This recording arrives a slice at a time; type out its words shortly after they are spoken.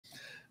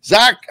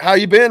Zach, how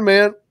you been,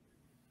 man?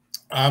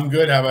 I'm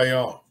good. How about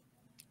y'all?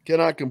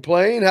 Cannot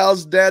complain.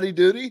 How's daddy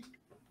duty?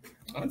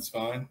 That's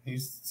fine.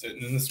 He's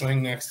sitting in the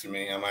swing next to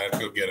me. I might have to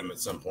go get him at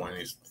some point.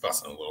 He's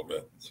fussing a little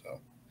bit. So,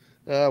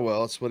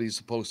 Well, that's what he's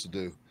supposed to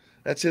do.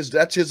 That's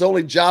his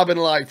only job in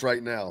life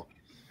right now.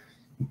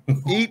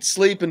 Eat,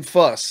 sleep, and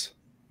fuss.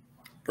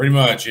 pretty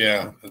much,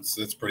 yeah.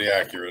 That's pretty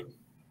accurate.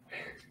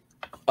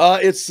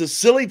 It's the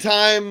silly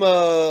time,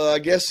 I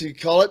guess you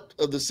call it,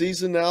 of the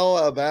season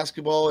now.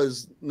 Basketball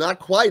is not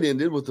quite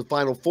ended with the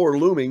Final Four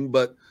looming,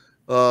 but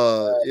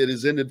it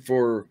is ended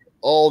for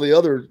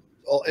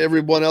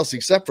everyone else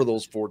except for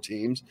those four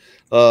teams.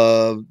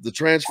 The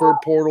transfer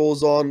portal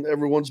is on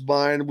everyone's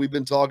mind. We've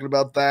been talking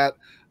about that.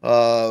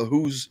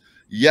 Who's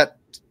yet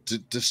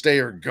to stay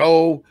or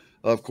go?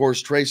 Of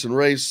course, Trace and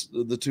Race,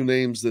 the two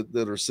names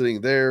that are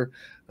sitting there.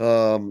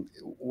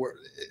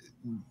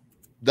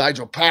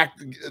 Nigel Pack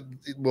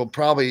will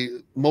probably,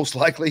 most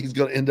likely, he's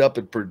going to end up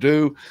at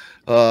Purdue.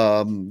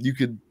 You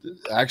could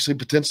actually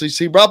potentially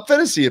see Rob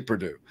Finney at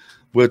Purdue,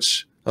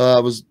 which I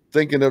was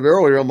thinking of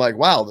earlier. I'm like,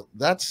 wow,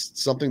 that's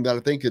something that I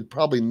think had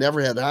probably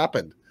never had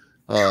happened.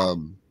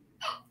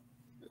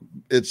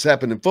 It's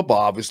happened in football,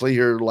 obviously,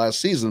 here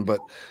last season, but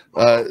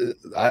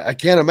I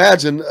can't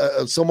imagine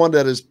someone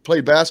that has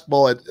played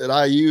basketball at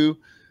IU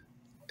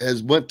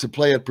has went to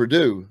play at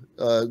Purdue.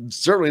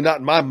 Certainly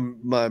not in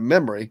my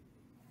memory.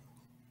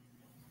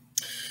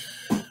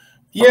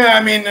 Yeah,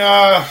 I mean,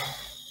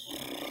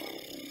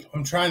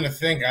 I'm trying to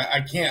think.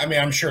 I can't. I mean,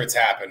 I'm sure it's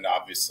happened.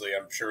 Obviously,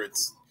 I'm sure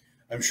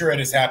it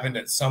has happened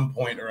at some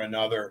point or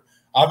another.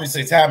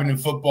 Obviously, it's happened in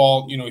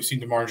football. You know, we've seen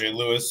DeMar J.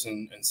 Lewis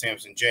and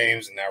Samson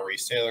James, and now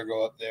Reese Taylor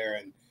go up there.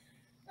 And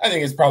I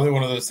think it's probably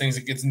one of those things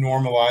that gets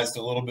normalized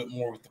a little bit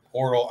more with the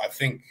portal. I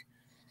think,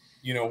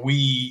 you know,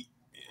 we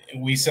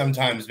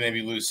sometimes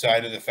maybe lose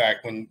sight of the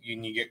fact when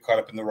you get caught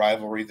up in the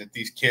rivalry that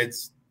these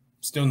kids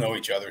still know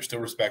each other, still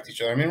respect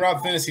each other. I mean,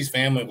 Rob Finney's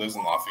family lives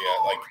in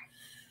Lafayette. Like,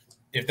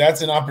 if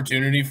that's an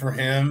opportunity for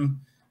him,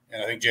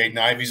 and I think Jaden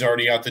Ivey's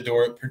already out the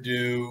door at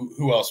Purdue.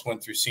 Who else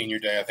went through senior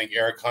day? I think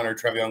Eric Hunter,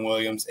 Trevion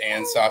Williams,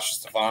 and Sasha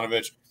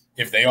Stefanovic.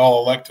 If they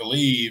all elect to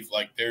leave,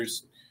 like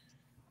there's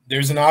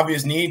an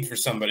obvious need for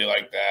somebody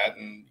like that.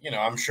 And, you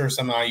know, I'm sure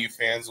some IU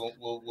fans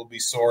will be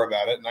sore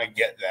about it, and I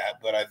get that.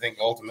 But I think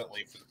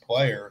ultimately for the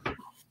player,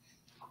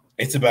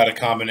 it's about a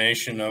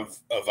combination of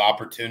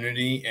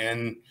opportunity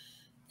and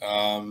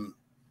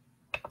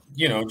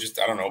you know, just,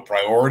 I don't know,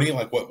 priority,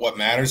 like what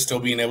matters, still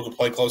being able to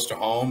play close to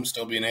home,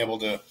 still being able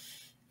to,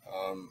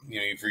 you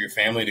know, for your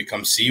family to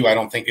come see you. I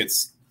don't think it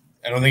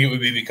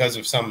would be because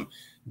of some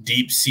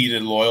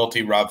deep-seated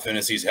loyalty Rob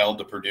Finney's held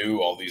to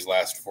Purdue all these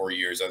last 4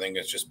 years. I think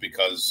it's just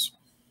because,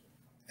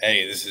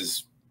 hey, this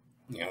is,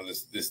 you know,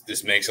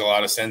 this makes a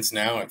lot of sense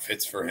now. It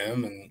fits for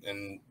him,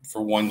 and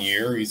for 1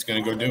 year, he's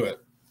going to go do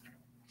it.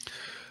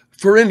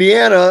 For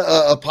Indiana,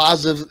 a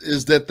positive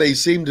is that they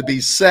seem to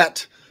be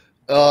set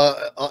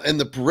in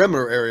the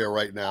perimeter area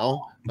right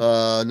now,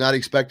 not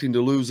expecting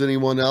to lose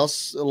anyone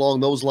else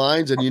along those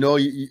lines. And you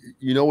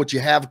know what you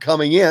have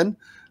coming in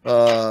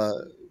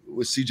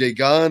with CJ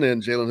Gunn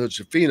and Jalen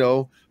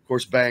Hood-Schifino, of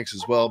course Banks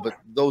as well, but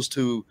those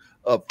two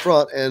up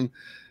front. And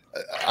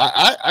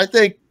I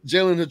think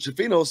Jalen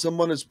Hood-Schifino is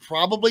someone that's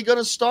probably going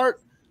to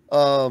start.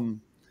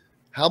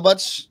 How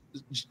much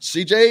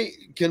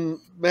CJ can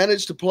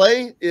manage to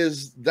play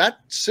is that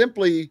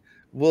simply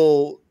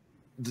will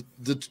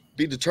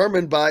be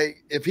determined by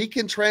if he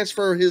can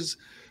transfer his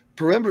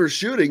perimeter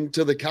shooting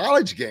to the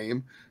college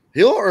game.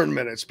 He'll earn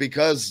minutes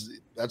because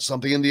that's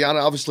something Indiana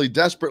obviously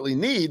desperately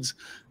needs.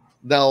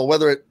 Now,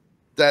 whether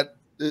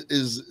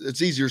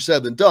it's easier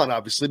said than done,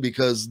 obviously,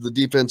 because the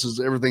defenses,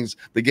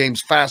 the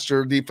game's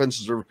faster,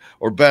 defenses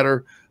are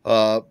better.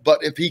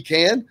 But if he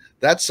can,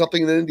 that's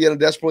something that Indiana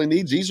desperately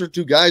needs. These are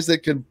two guys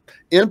that can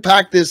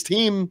impact this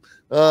team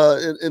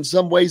in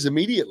some ways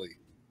immediately.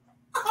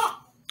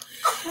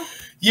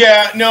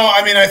 Yeah, no,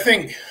 I mean, I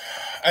think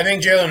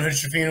Jalen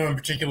Hood-Schifino in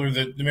particular,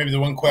 maybe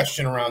the one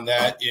question around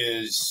that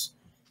is,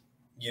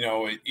 you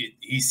know,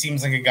 he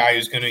seems like a guy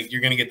you're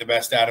gonna get the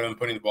best out of him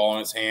putting the ball in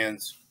his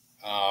hands,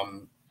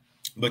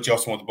 but you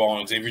also want the ball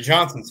in Xavier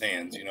Johnson's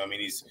hands. You know, I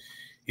mean,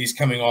 he's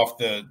coming off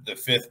the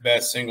fifth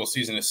best single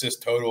season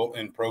assist total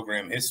in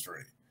program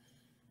history.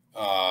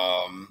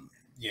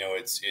 You know,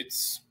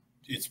 it's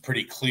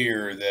pretty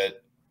clear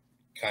that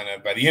kind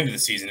of by the end of the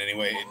season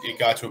anyway, it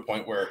got to a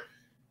point where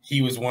he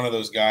was one of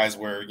those guys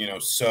where, you know,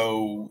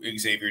 so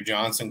Xavier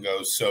Johnson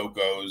goes, so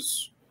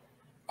goes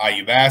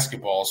IU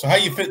basketball. So how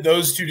you fit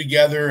those two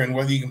together and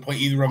whether you can play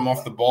either of them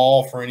off the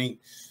ball for any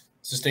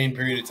sustained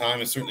period of time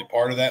is certainly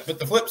part of that. But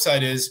the flip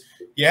side is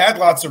you had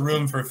lots of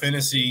room for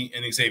Finney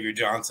and Xavier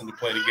Johnson to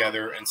play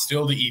together and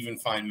still to even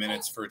find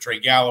minutes for Trey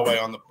Galloway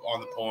on the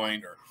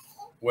point or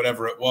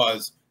whatever it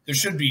was.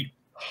 There's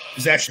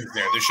possessions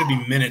there. There should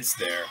be minutes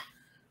there.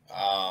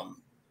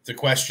 The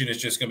question is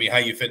just going to be how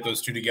you fit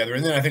those two together.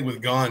 And then I think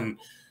with Gunn,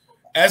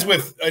 as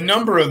with a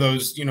number of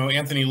those, you know,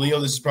 Anthony Leo,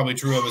 this is probably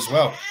true of as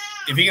well.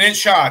 If he can hit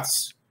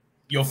shots,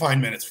 you'll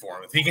find minutes for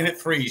him. If he can hit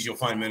threes, you'll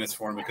find minutes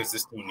for him because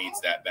this team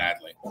needs that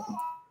badly.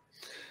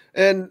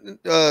 And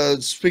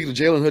speaking of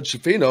Jalen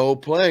Hood-Schifino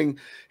playing,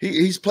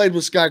 he's played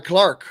with Sky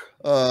Clark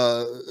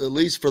at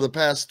least for the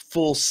past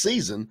full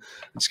season.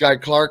 And Sky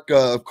Clark,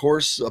 of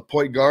course, a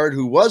point guard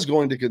who was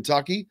going to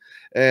Kentucky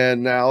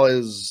and now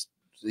is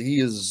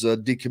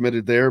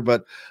decommitted there.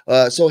 But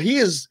so he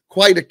is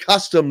quite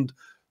accustomed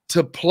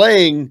to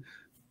playing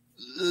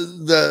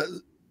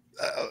the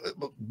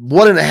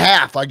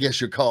 1.5, I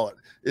guess you call it.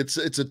 It's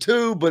a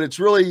 2, but it's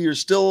really you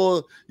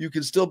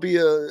can still be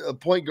a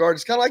point guard.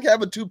 It's kind of like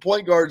having 2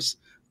 point guards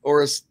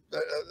or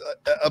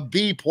a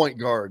B point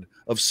guard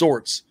of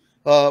sorts,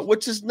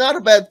 which is not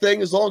a bad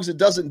thing as long as it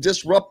doesn't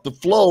disrupt the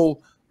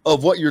flow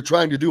of what you're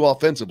trying to do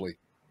offensively.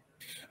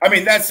 I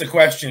mean, that's the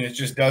question. It's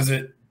just does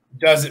it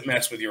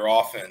mess with your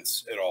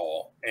offense at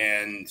all?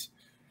 And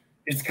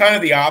it's kind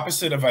of the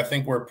opposite of I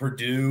think where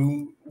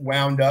Purdue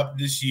wound up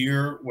this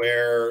year,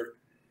 where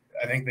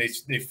I think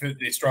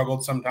they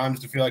struggled sometimes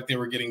to feel like they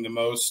were getting the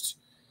most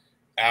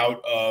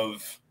out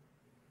of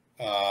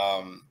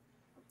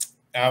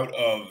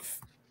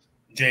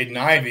Jaden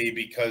Ivey,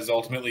 because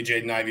ultimately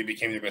Jaden Ivey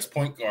became their best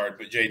point guard,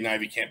 but Jaden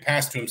Ivey can't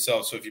pass to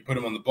himself. So if you put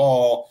him on the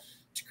ball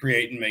to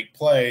create and make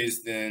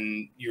plays,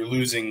 then you're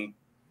losing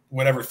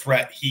whatever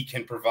threat he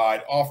can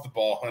provide off the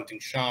ball, hunting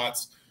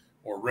shots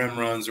or rim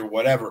runs or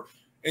whatever.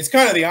 It's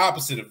kind of the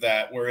opposite of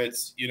that, where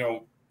it's,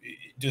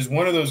 does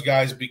one of those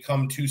guys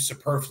become too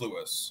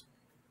superfluous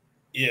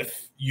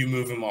if you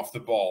move him off the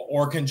ball?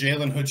 Or can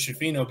Jalen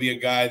Hood-Schifino be a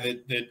guy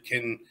that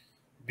can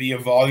be a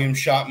volume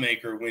shot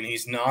maker when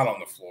he's not on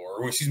the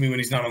floor, or excuse me, when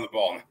he's not on the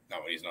ball,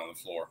 not when he's not on the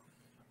floor.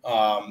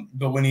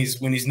 But when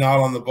he's not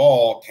on the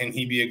ball, can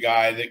he be a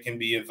guy that can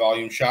be a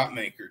volume shot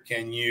maker?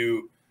 Can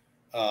you,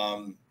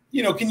 can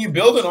you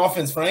build an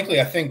offense? Frankly,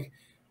 I think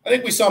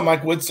we saw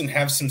Mike Woodson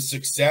have some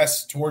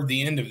success toward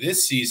the end of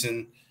this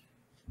season,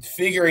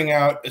 figuring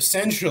out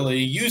essentially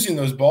using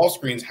those ball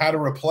screens, how to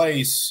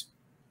replace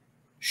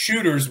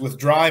shooters with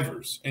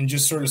drivers, and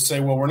just sort of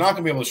say, well, we're not going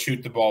to be able to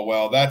shoot the ball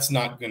well. That's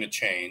not going to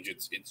change.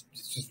 It's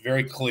just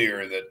very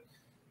clear that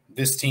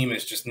this team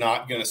is just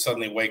not going to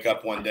suddenly wake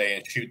up one day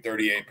and shoot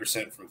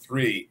 38% from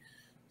 3.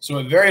 So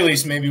at very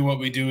least, maybe what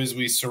we do is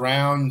we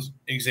surround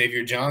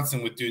Xavier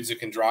Johnson with dudes that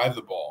can drive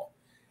the ball.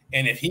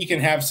 And if he can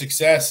have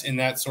success in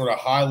that sort of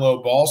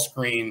high-low ball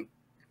screen,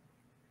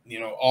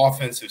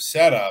 offensive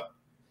setup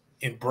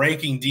in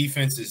breaking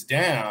defenses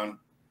down,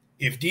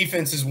 if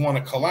defenses want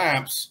to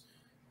collapse,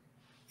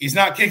 he's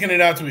not kicking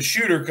it out to a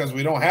shooter because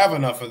we don't have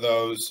enough of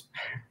those.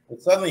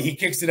 But suddenly he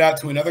kicks it out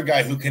to another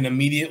guy who can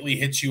immediately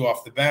hit you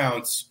off the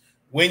bounce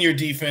when your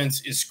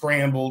defense is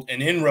scrambled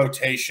and in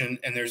rotation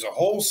and there's a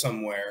hole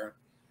somewhere.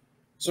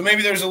 So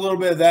maybe there's a little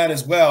bit of that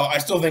as well. I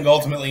still think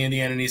ultimately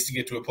Indiana needs to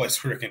get to a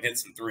place where it can hit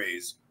some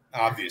threes,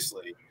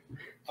 obviously.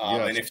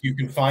 Yes. And if you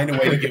can find a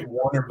way to get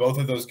one or both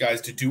of those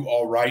guys to do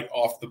all right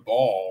off the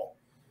ball,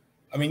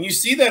 I mean, you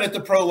see that at the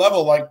pro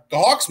level. Like the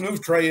Hawks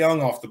move Trae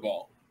Young off the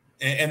ball.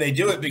 And they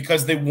do it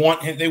because they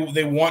want him.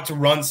 They want to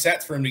run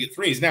sets for him to get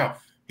threes. Now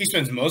he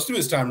spends most of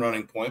his time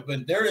running point,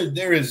 but there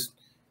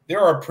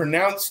are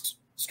pronounced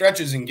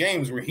stretches in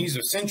games where he's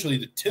essentially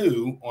the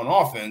 2 on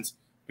offense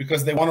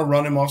because they want to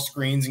run him off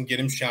screens and get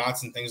him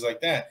shots and things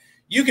like that.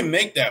 You can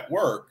make that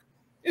work.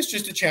 It's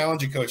just a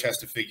challenge a coach has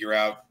to figure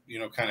out,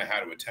 kind of how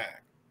to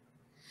attack.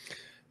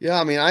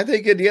 Yeah, I mean, I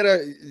think Indiana.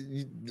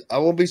 I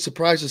won't be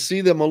surprised to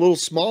see them a little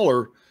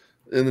smaller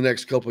in the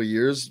next couple of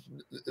years,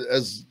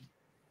 as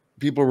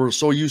people were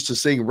so used to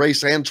seeing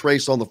Race and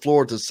Trace on the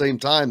floor at the same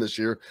time this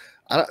year.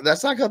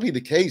 That's not going to be the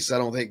case, I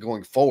don't think,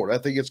 going forward. I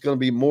think it's going to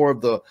be more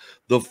of the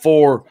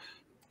four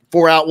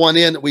out, 1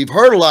 in that we've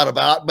heard a lot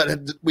about, but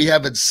we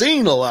haven't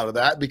seen a lot of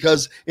that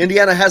because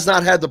Indiana has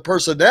not had the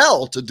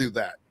personnel to do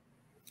that.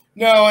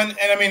 No, and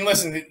I mean,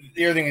 listen,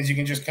 the other thing is you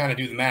can just kind of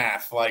do the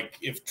math. Like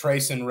if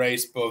Trace and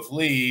Race both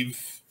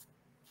leave,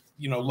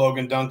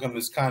 Logan Duncombe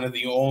is kind of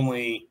the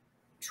only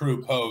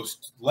true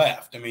post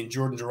left. I mean,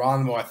 Jordan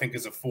Geronimo, I think,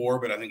 is a 4,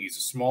 but I think he's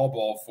a small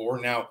ball 4.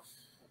 Now,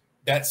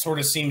 that sort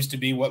of seems to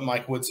be what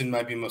Mike Woodson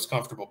might be most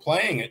comfortable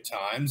playing at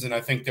times, and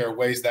I think there are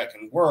ways that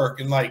can work.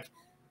 And,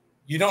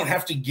 you don't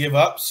have to give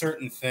up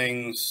certain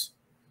things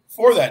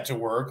for that to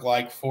work.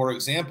 Like, for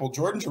example,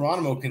 Jordan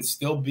Geronimo can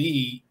still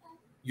be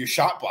your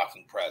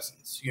shot-blocking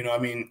presence.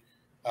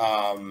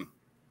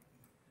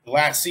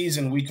 Last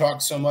season we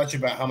talked so much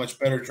about how much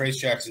better Trace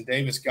Jackson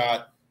Davis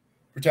got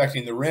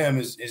protecting the rim.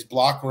 His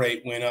block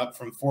rate went up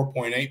from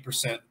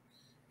 4.8%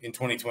 in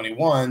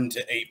 2021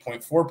 to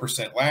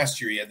 8.4%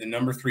 last year. He had the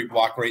number 3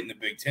 block rate in the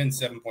Big Ten,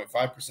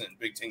 7.5% in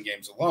Big Ten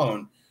games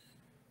alone.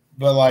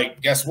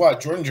 But, guess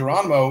what? Jordan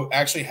Geronimo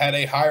actually had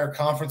a higher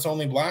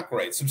conference-only block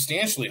rate,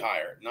 substantially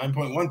higher,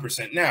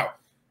 9.1%. Now,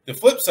 the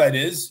flip side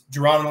is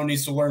Geronimo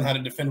needs to learn how to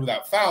defend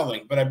without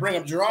fouling. But I bring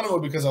up Geronimo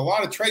because a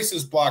lot of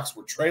Trace's blocks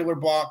were trailer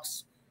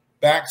blocks,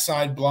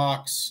 backside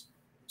blocks,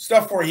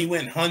 stuff where he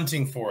went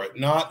hunting for it,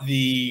 not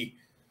the,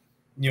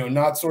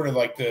 not sort of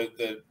like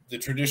the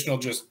traditional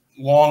just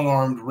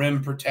long-armed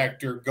rim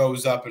protector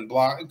goes up and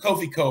block.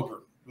 Kofi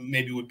Coburn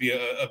maybe would be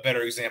a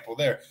better example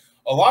there.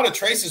 A lot of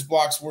Trace's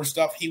blocks were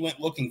stuff he went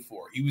looking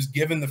for. He was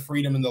given the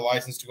freedom and the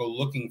license to go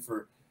looking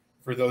for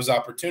for those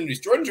opportunities.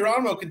 Jordan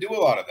Geronimo can do a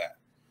lot of that.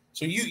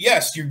 So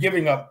you're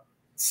giving up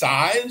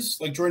size.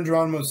 Like Jordan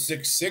Geronimo's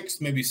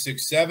 6'6", maybe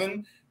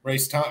 6'7".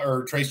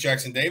 Trace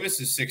Jackson Davis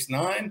is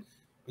 6'9".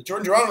 But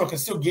Jordan Geronimo can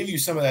still give you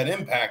some of that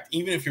impact,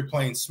 even if you're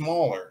playing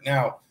smaller.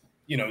 Now,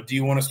 do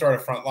you want to start a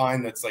front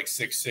line that's like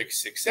 6'6",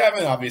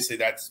 6'7"? Obviously,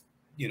 that's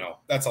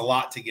a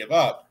lot to give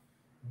up.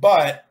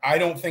 But I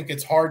don't think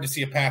it's hard to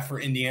see a path for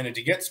Indiana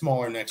to get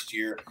smaller next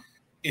year.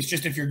 It's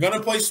just if you're going to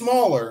play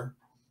smaller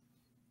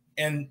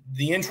and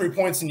the entry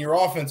points in your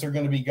offense are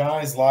going to be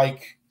guys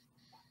like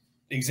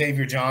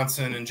Xavier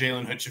Johnson and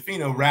Jalen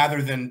Hood-Schifino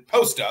rather than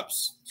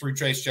post-ups through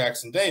Trace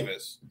Jackson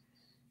Davis,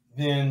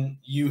 then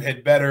you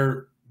had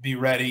better be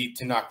ready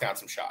to knock down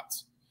some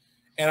shots.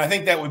 And I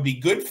think that would be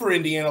good for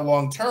Indiana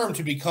long-term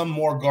to become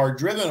more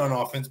guard-driven on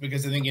offense,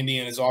 because I think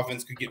Indiana's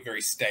offense could get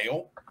very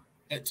stale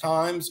at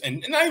times,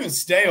 and not even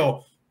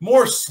stale,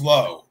 more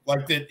slow.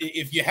 Like that,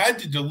 if you had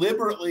to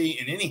deliberately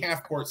in any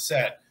half-court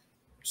set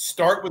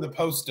start with a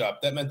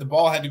post-up, that meant the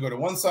ball had to go to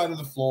one side of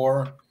the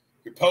floor.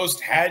 Your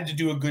post had to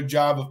do a good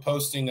job of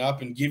posting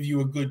up and give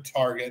you a good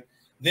target.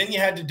 Then you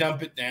had to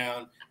dump it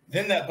down.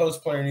 Then that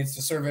post player needs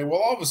to survey. Well,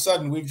 all of a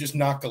sudden, we've just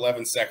knocked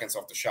 11 seconds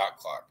off the shot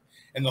clock.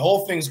 And the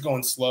whole thing's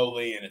going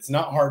slowly, and it's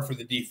not hard for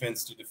the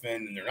defense to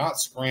defend, and they're not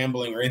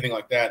scrambling or anything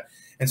like that.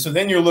 And so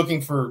then you're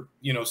looking for,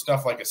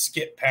 stuff like a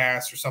skip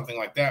pass or something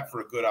like that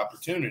for a good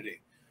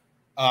opportunity.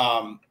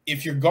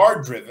 If you're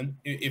guard-driven,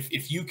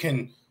 if you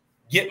can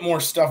get more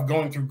stuff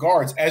going through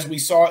guards, as we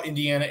saw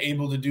Indiana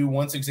able to do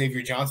once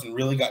Xavier Johnson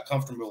really got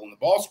comfortable in the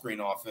ball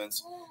screen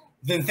offense,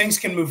 then things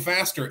can move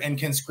faster and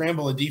can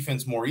scramble a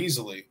defense more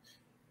easily.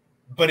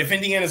 But if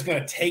Indiana's going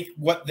to take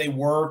what they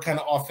were kind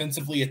of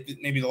offensively at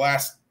maybe the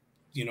last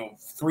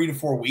 3 to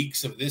 4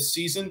 weeks of this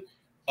season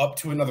up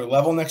to another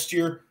level next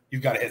year,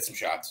 you've got to hit some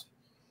shots.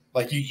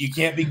 Like you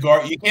can't be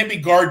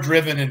guard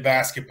driven in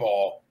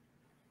basketball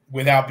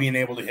without being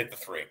able to hit the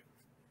three.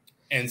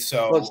 And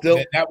so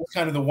that was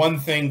kind of the one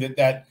thing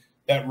that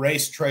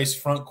race trace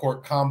front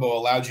court combo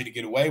allowed you to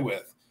get away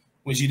with,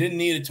 was you didn't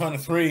need a ton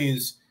of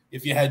threes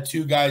if you had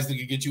two guys that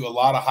could get you a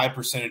lot of high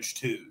percentage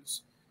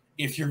twos.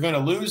 If you're going to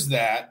lose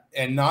that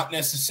and not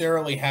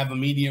necessarily have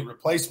immediate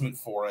replacement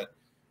for it,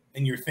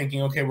 and you're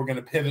thinking, okay, we're going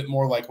to pivot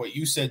more like what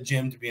you said,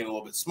 Jim, to being a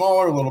little bit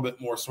smaller, a little bit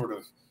more sort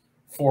of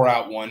 4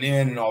 out, 1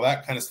 in, and all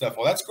that kind of stuff.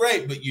 Well, that's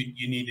great, but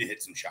you need to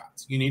hit some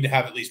shots. You need to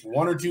have at least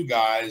 1 or 2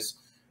 guys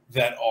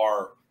that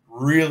are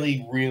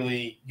really,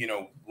 really,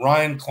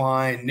 Ryan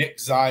Klein, Nick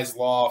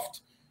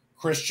Zeisloft,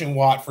 Christian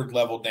Watford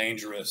level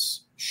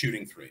dangerous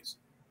shooting threes.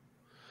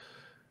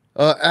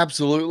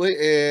 Absolutely.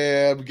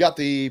 And we got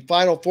the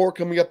Final Four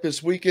coming up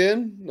this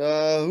weekend.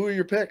 Who are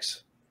your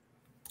picks?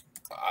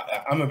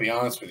 I'm going to be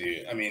honest with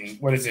you. I mean,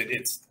 what is it?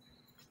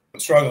 I'm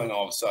struggling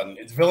all of a sudden.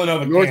 It's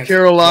Villanova, North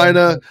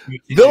Carolina.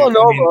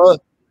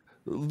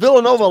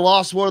 Villanova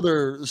lost one of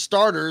their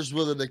starters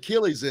with an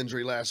Achilles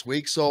injury last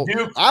week. So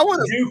Duke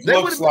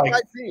looks like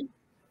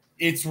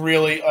it's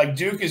really like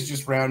Duke is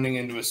just rounding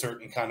into a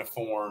certain kind of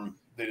form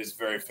that is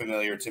very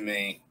familiar to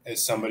me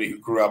as somebody who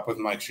grew up with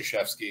Mike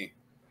Krzyzewski,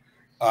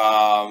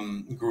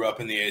 grew up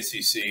in the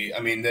ACC.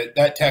 I mean,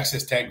 that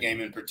Texas Tech game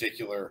in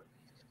particular,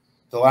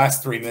 the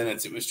last 3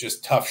 minutes, it was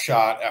just tough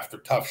shot after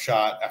tough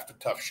shot after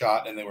tough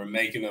shot, and they were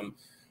making them.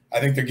 I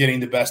think they're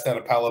getting the best out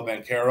of Paolo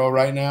Banchero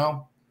right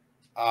now,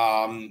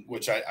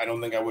 which I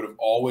don't think I would have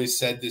always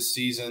said this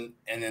season.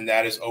 And then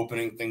that is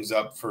opening things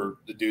up for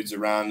the dudes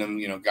around him,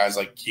 guys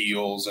like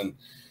Keels and,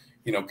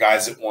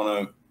 guys that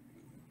want to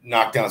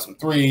knock down some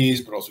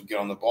threes but also get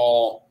on the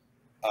ball.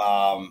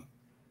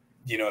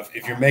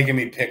 If you're making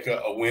me pick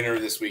a winner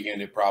this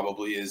weekend, it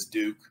probably is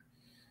Duke.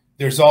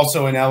 There's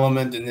also an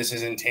element, and this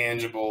is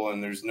intangible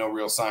and there's no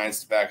real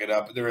science to back it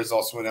up, but there is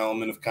also an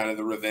element of kind of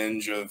the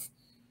revenge of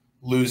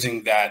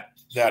losing that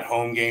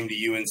home game to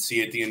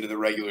UNC at the end of the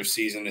regular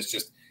season.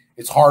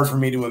 It's hard for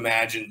me to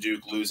imagine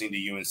Duke losing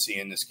to UNC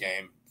in this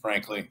game,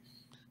 frankly.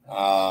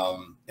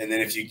 And then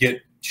if you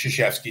get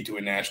Krzyzewski to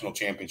a national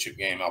championship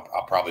game,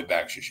 I'll probably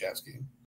back Krzyzewski.